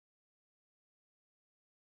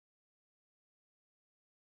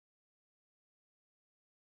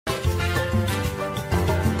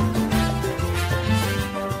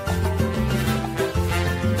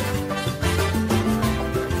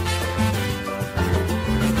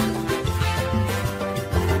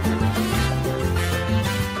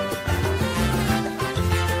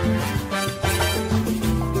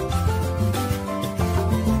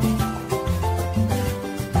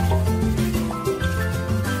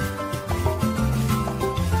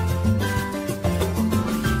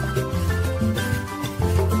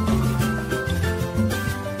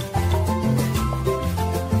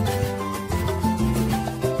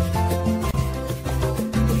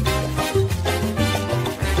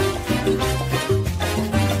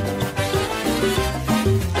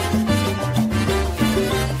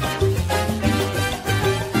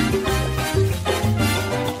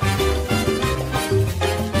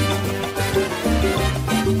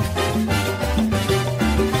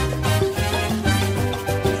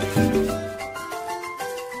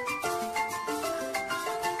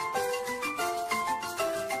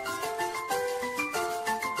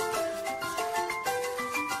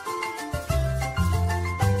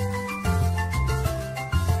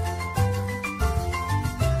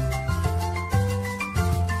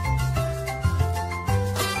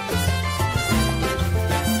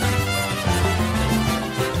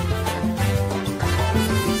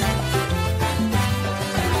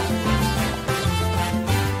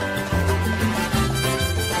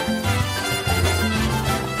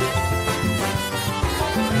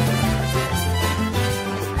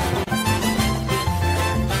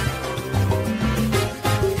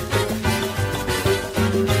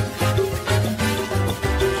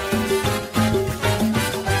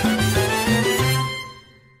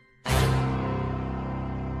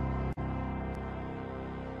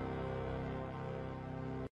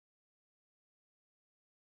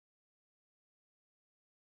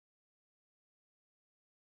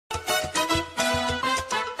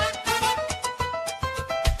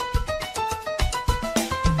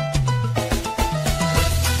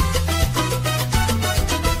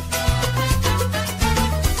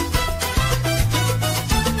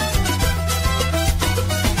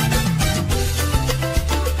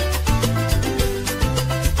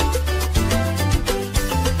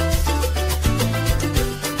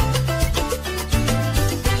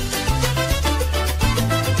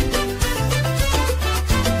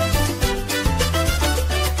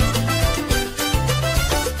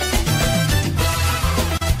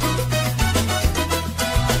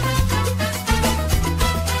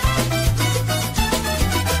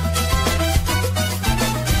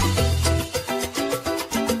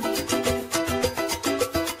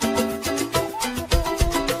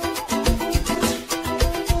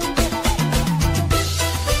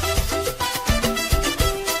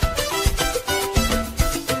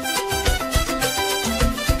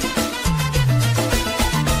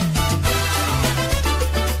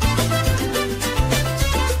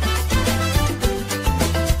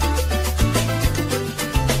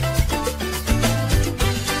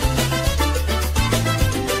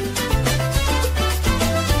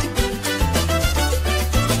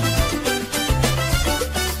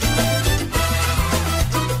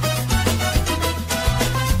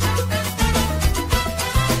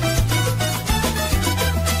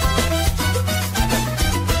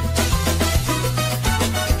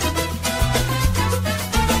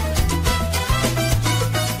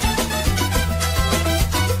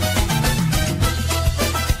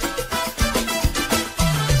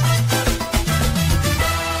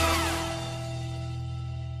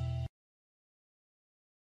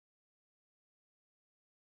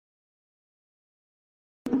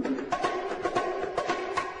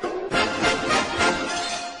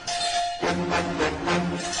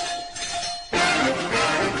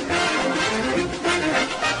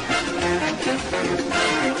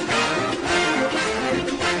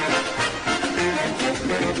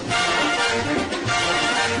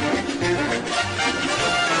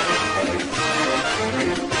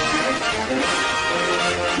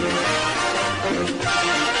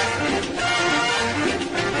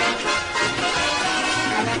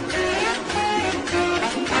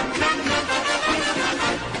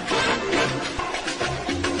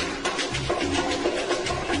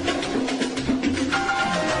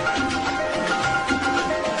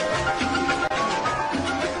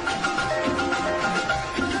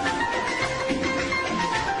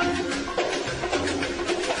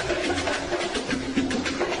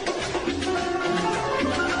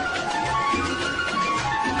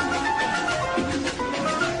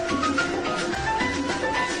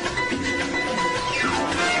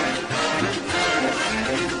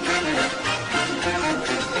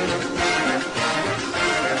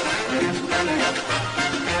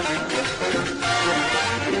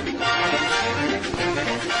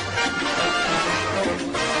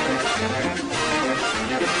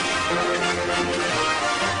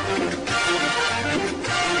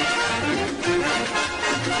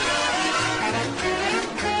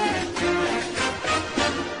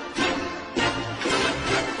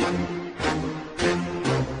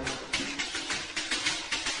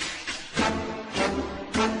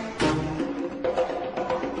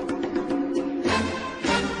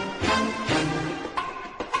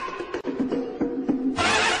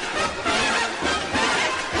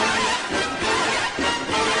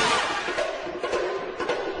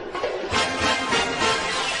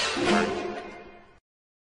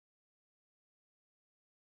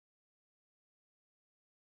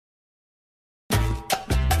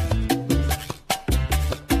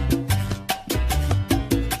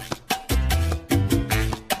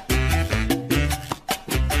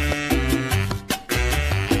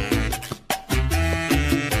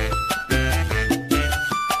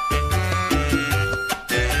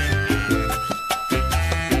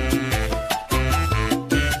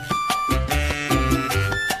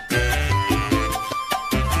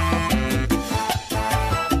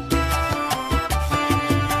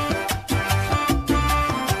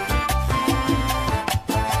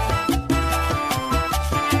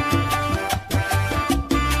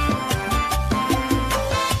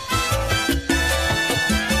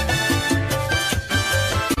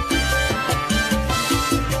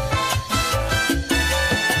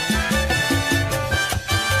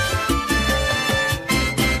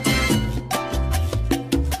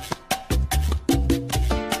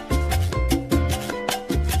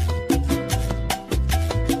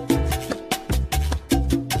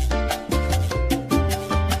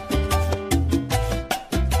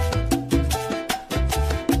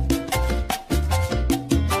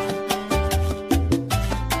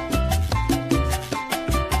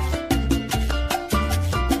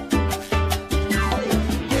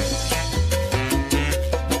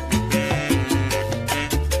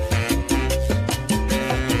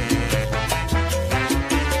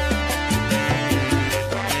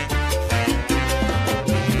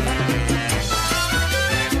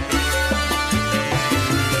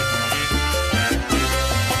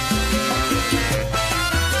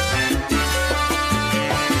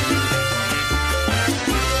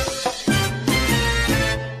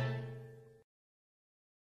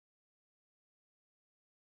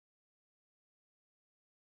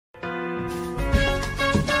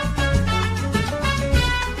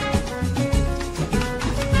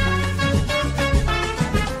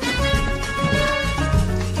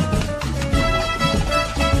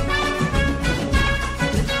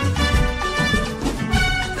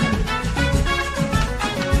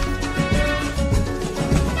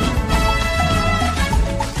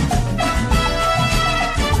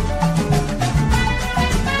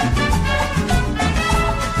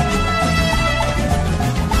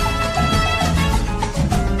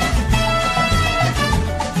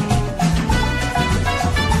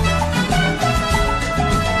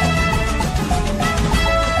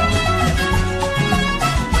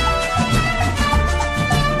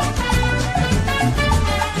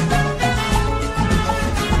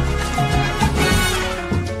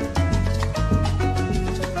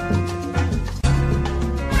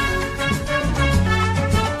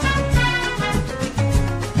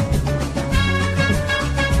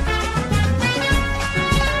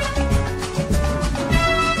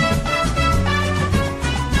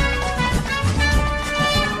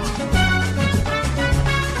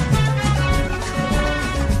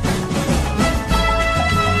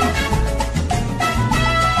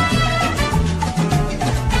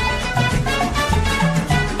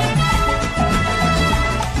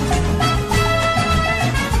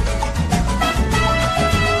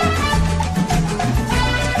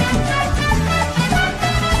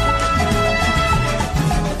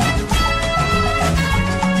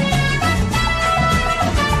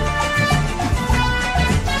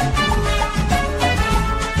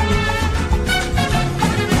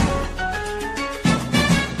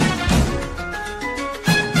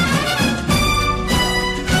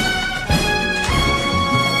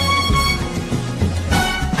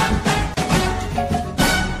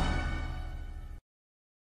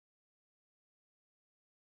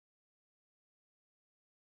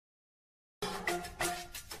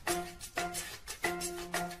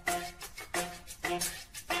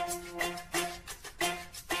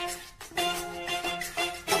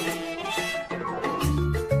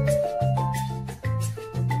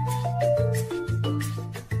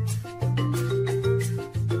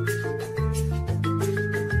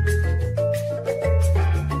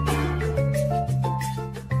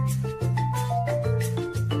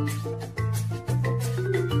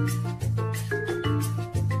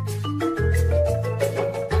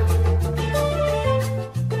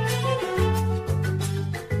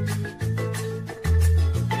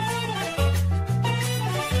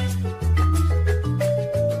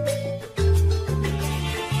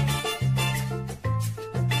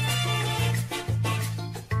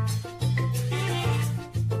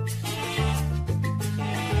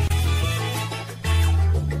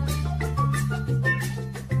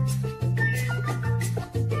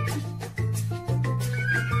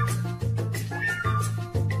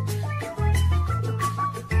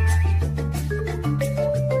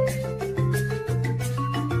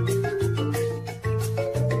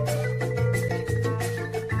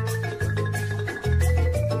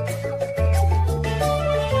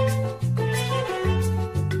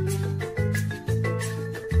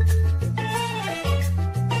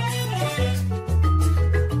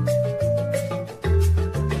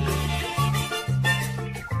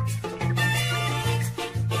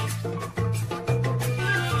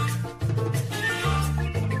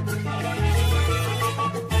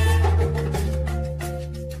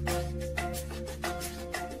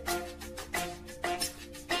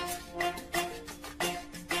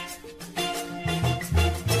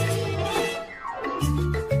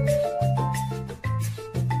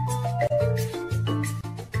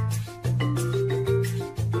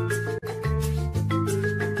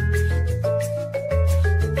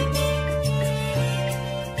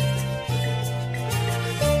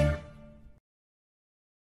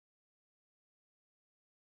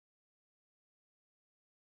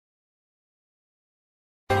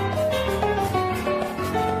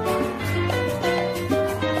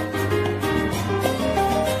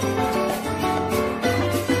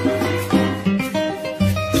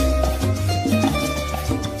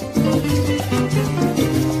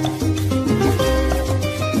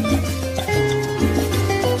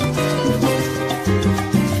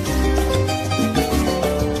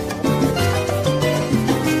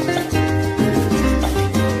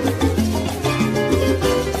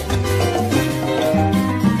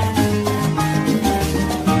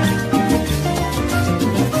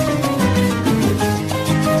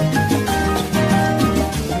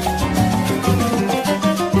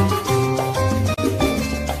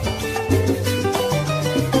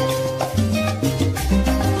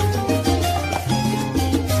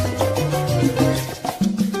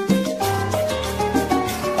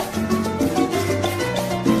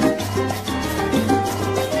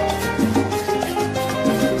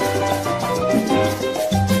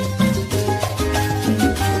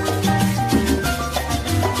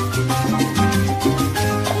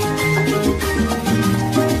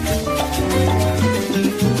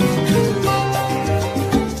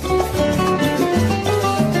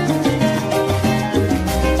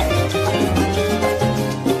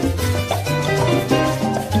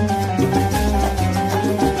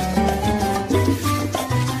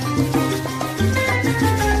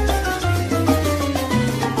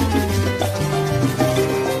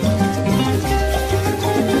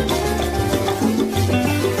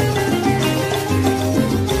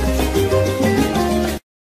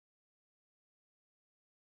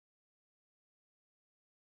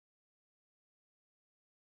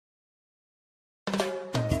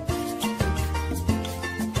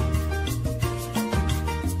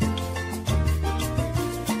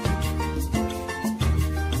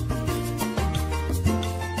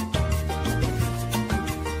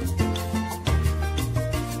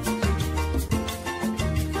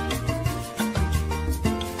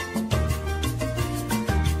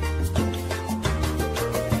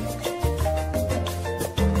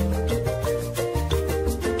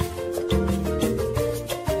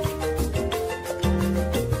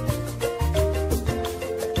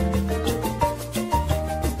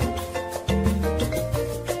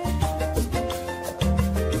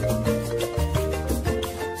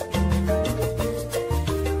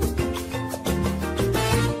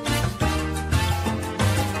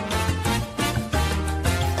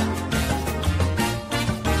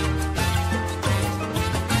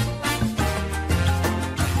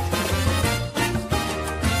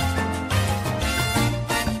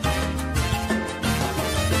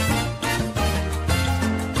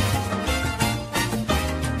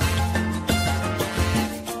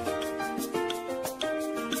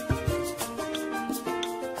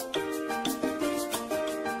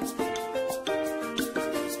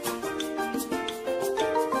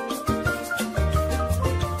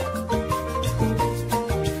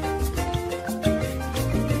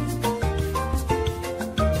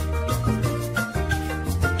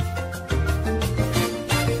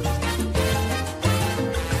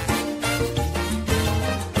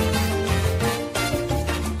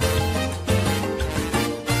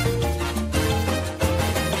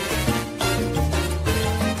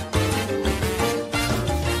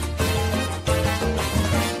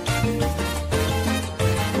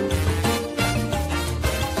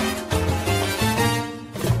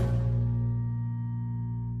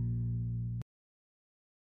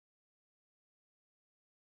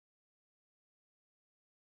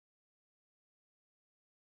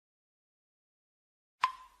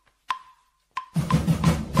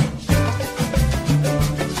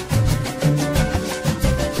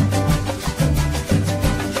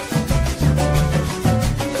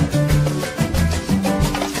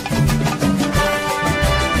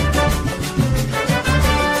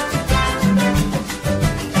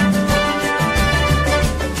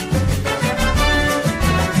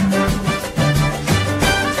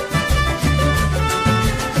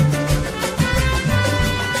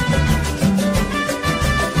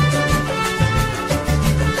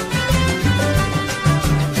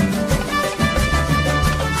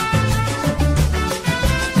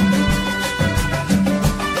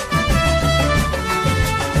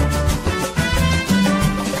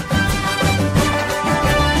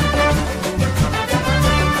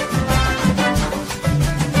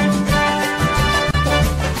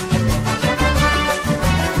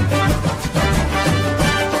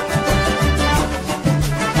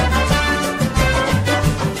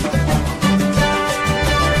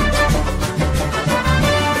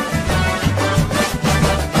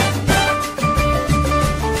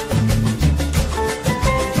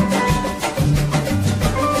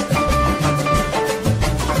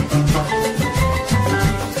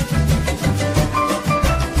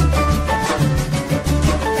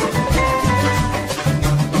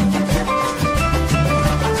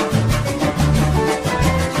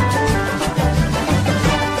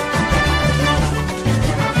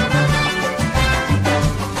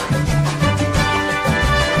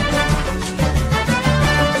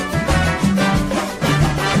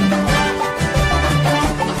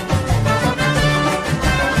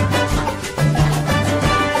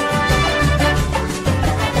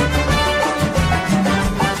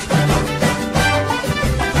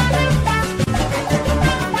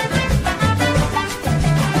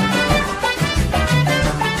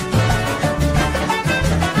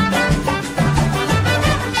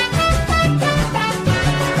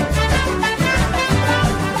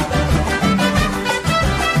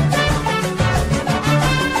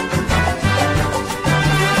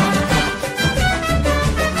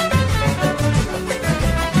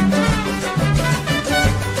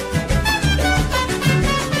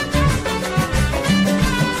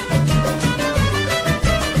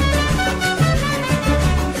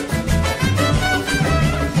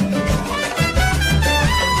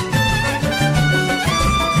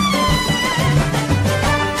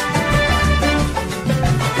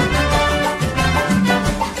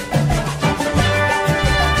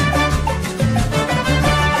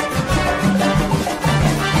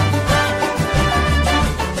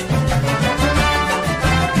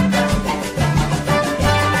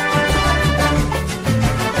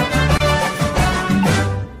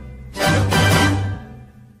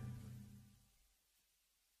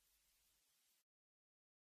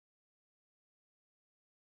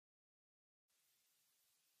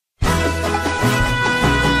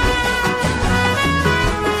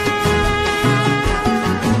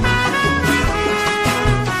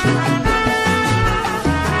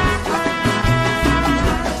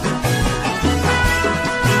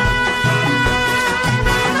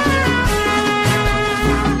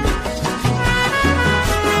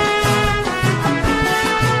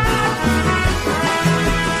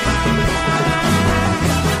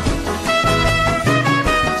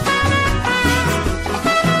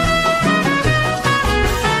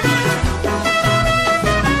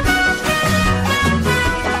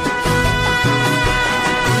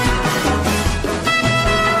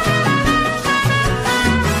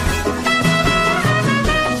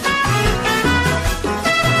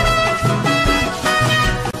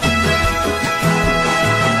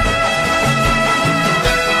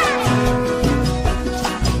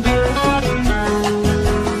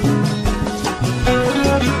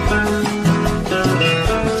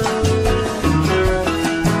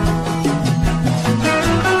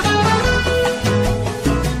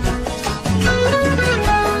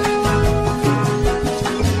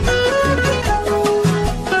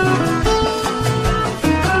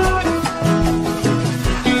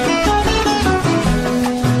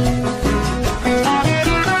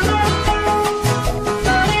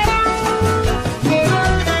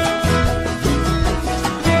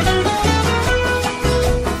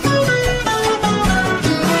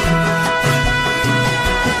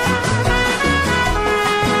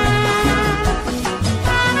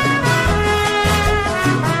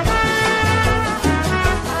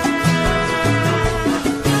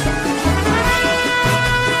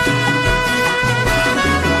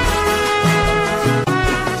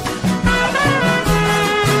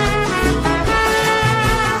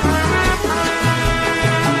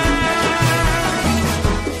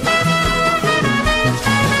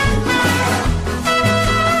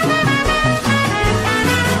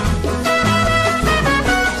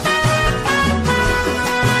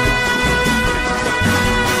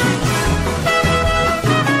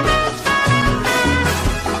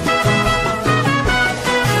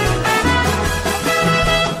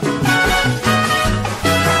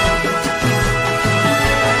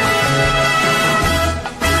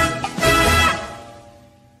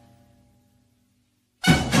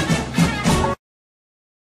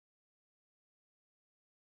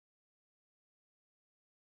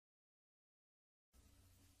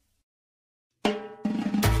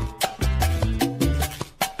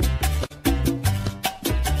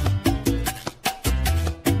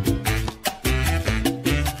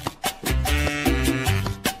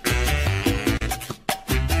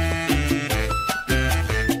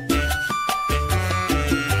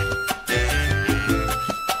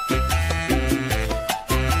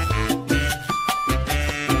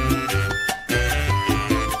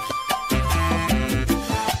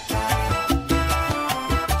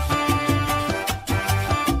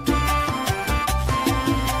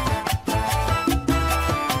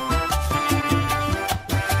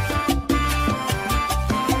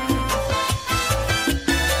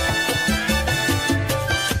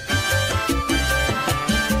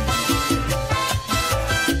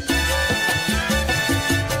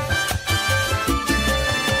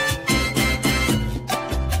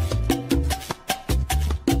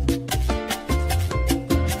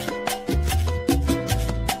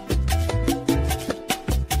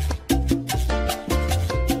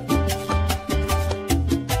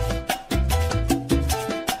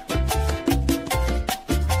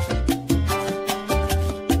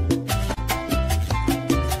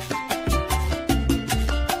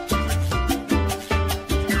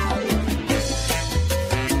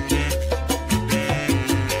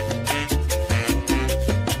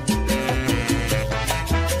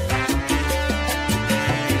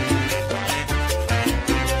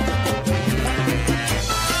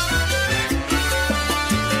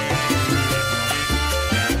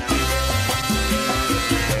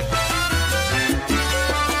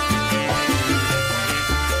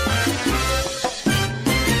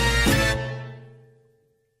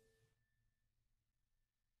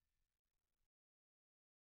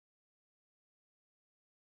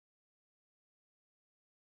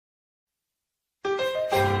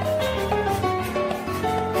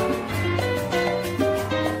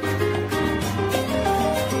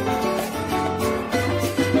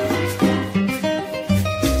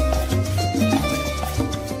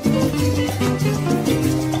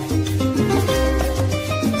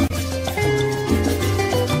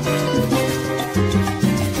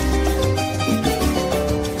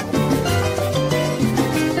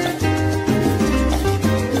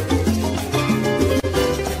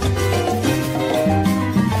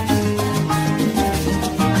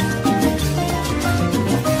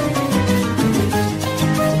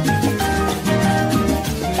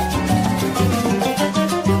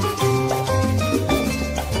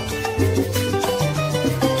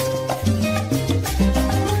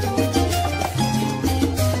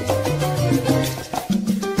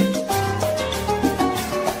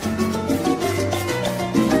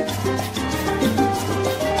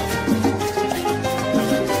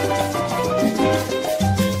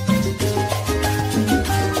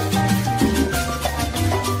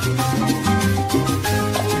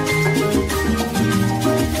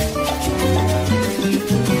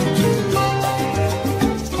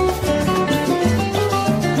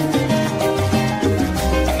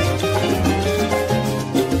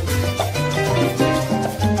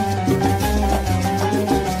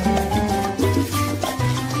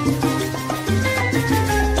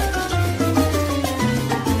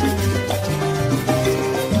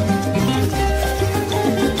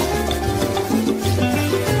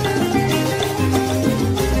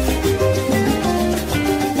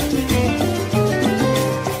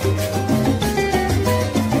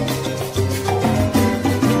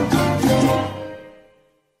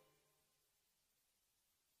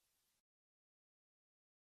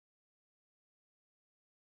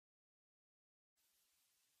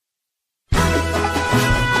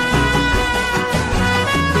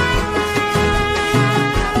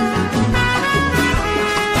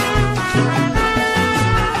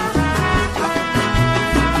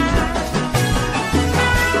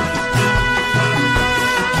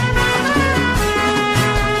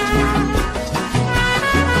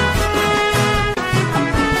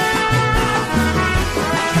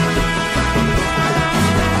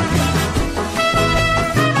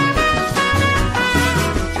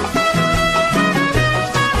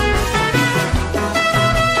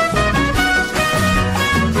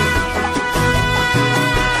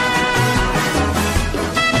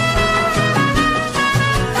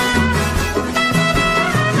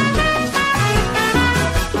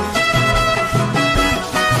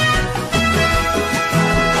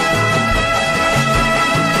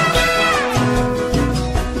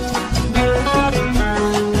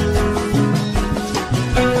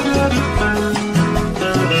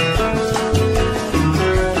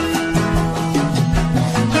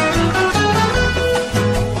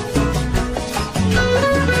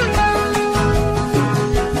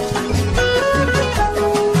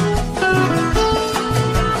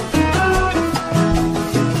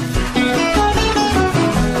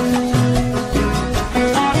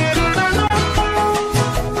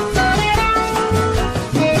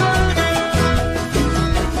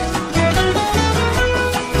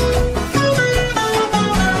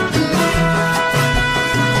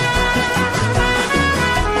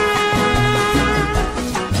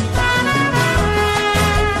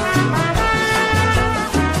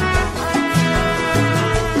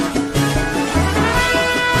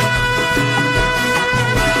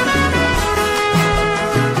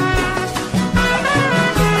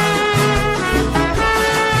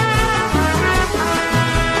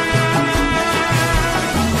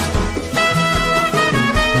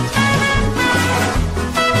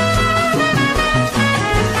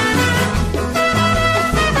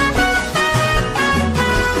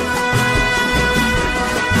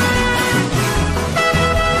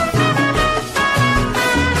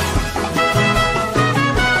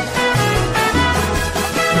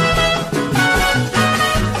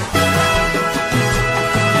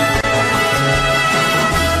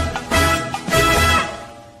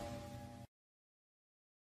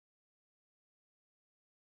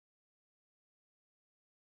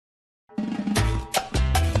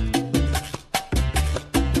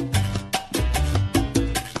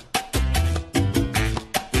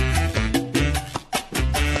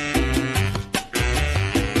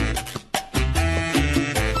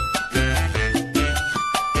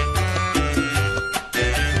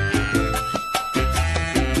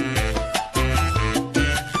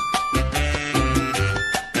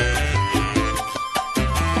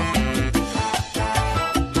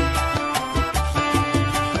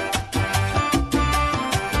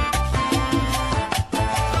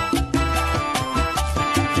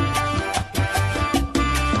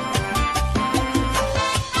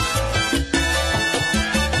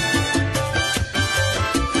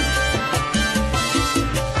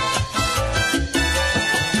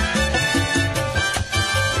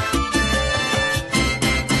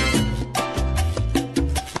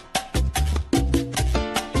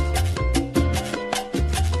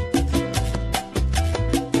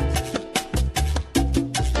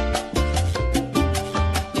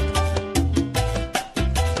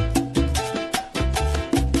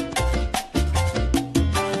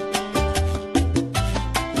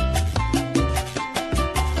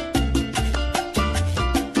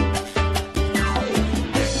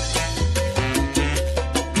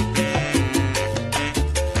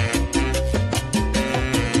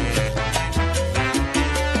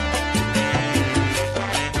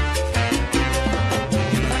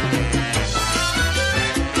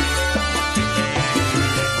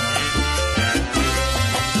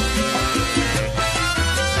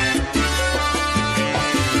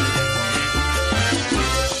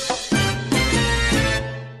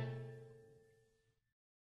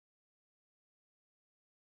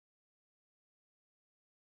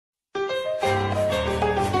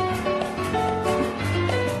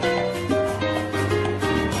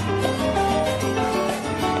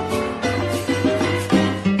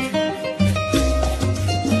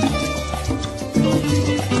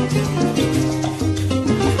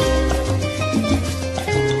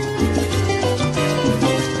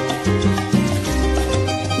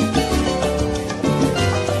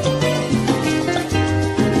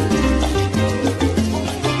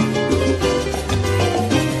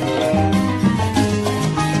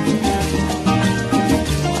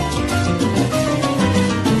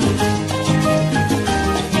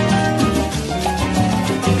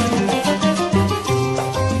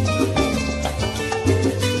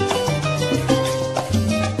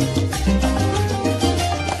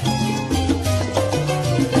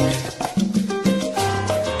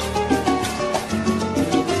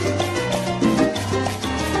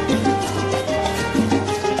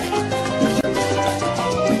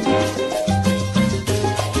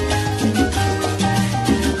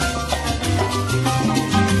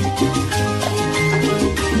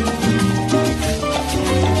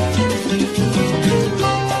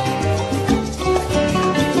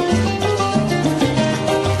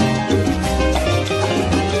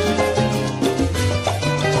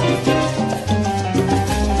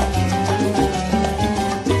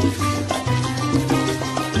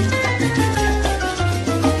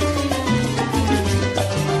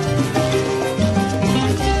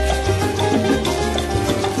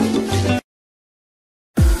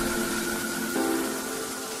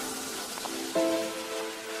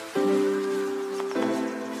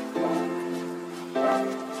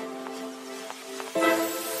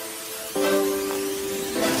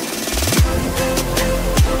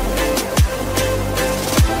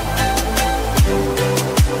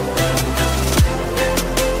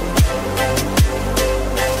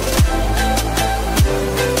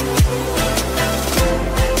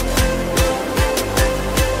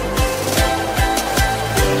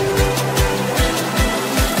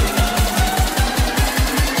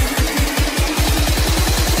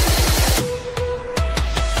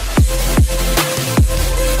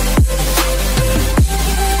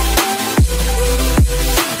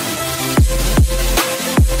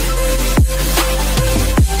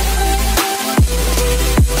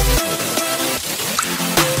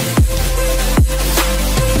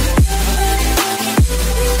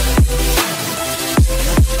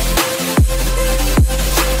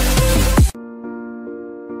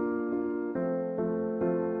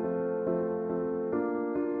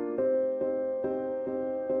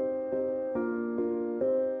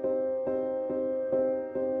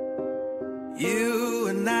 You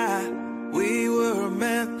and I, we were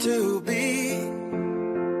meant to be.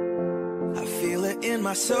 I feel it in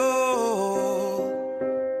my soul,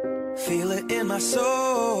 feel it in my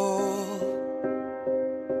soul.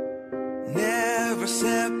 Never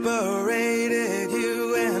separated,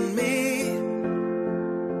 you and me.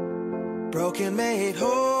 Broken made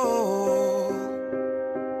whole,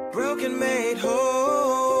 broken made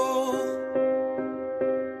whole.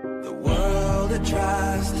 The world that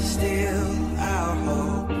tries to steal our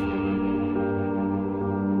hope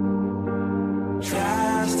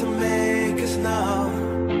tries to make us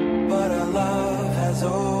numb, but our love has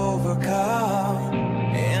overcome.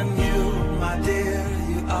 And you, my dear,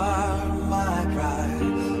 you are my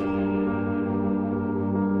prize.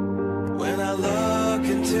 When I look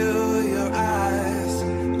into your eyes,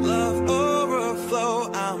 love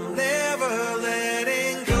overflow, I'm never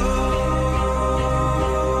letting go.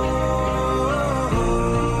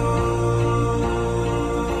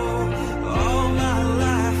 All my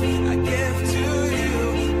life I give to you,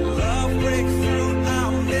 love breakthrough,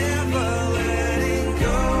 I'm never letting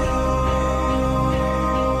go.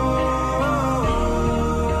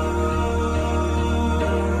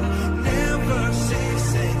 Never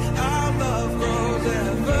ceasing, our love grows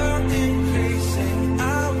ever increasing, I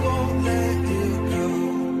won't let you go.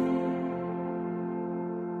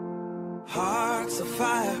 Hearts of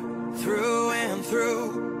fire through and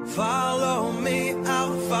through, follow me,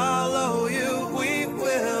 I'll follow you, we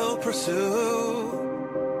will pursue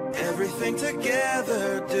everything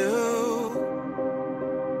together, do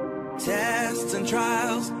tests and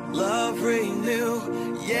trials, love renew.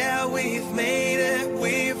 Yeah, we've made it,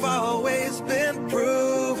 we've always been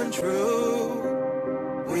proven true.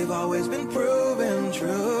 We've always been proven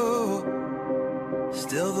true.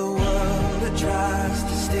 Still the world that tries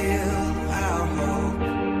to steal our hope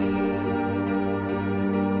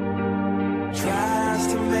tries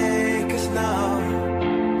to make us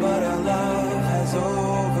numb, but our love has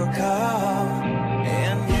overcome.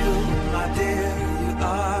 And you, my dear, you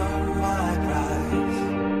are my prize.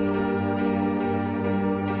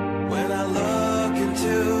 When I look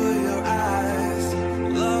into your eyes,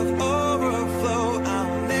 love overflow, I'm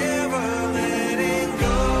never letting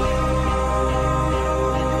go.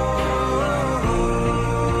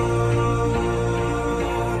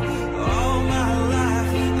 All my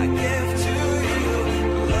life I give to you,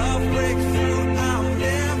 love breakthrough, I'm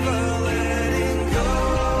never letting go.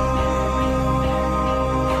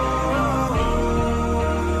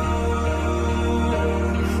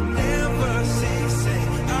 Never ceasing,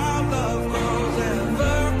 our love grows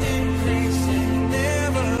ever increasing,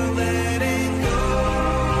 never letting go.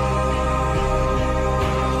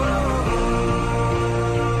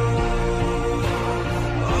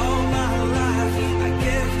 All my life I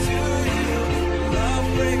give to you, love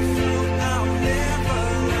breakthrough, I'm never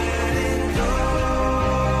letting go.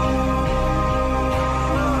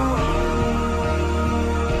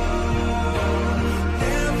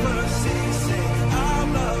 Never ceasing, our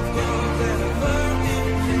love grows ever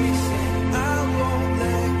increasing, I won't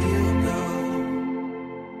let you go.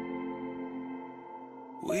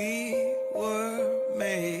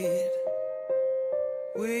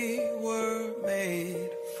 We were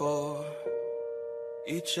made for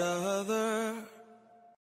each other.